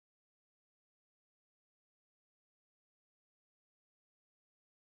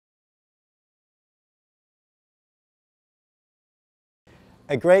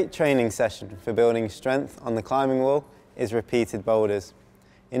A great training session for building strength on the climbing wall is repeated boulders.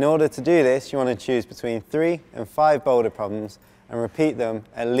 In order to do this, you want to choose between 3 and 5 boulder problems and repeat them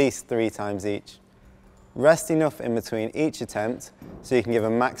at least 3 times each. Rest enough in between each attempt so you can give a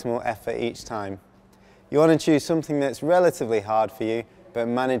maximal effort each time. You want to choose something that's relatively hard for you but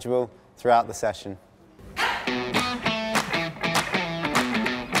manageable throughout the session.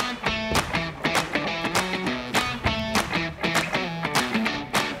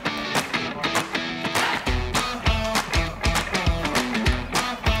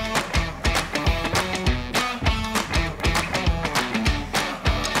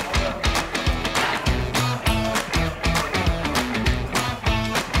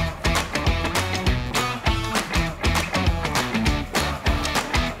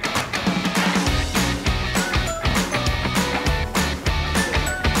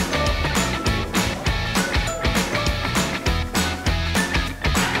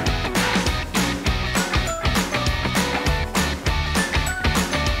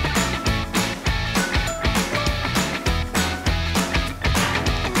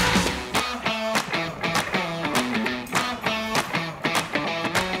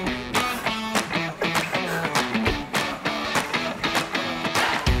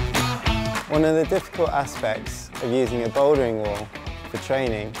 One of the difficult aspects of using a bouldering wall for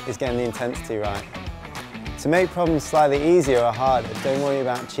training is getting the intensity right. To make problems slightly easier or harder, don't worry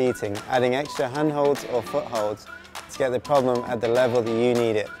about cheating, adding extra handholds or footholds to get the problem at the level that you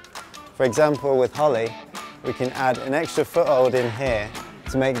need it. For example, with Holly, we can add an extra foothold in here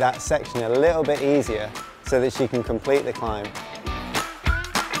to make that section a little bit easier so that she can complete the climb.